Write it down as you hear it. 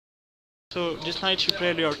So this night you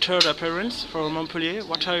played your third appearance for Montpellier.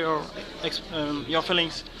 What are your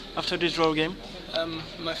feelings after this draw game?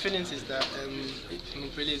 My feelings is that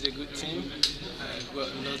Montpellier is a good team. We've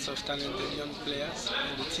got lots of talented young players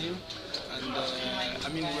in the team, and I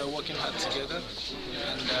mean we're working hard together,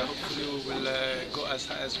 and hopefully we will go as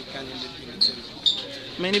high as we can in the team.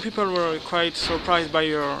 Many people were quite surprised by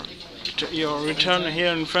your return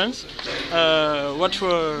here in France. What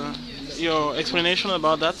were your explanation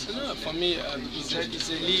about that? No, for me, it's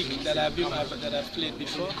a league that I've played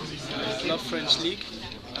before. I love French league,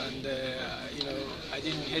 and I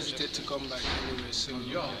didn't hesitate to come back anyway. So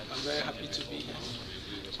I'm very happy to be here.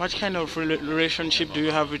 What kind of relationship do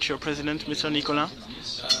you have with your president, Mr. Nicolas?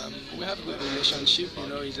 We have a good relationship.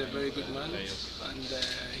 He's a very good man, and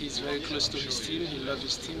he's very close to his team. He loves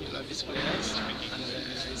his team, he loves his players,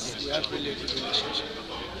 and we have really a good relationship.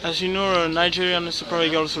 As you know, Nigerian Super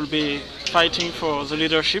Eagles will be fighting for the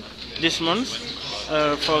leadership this month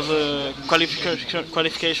for the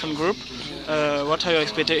qualification group. What are your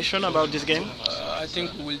expectations about this game? I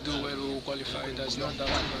think we will do well. We will qualify. There's no doubt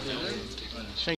about it.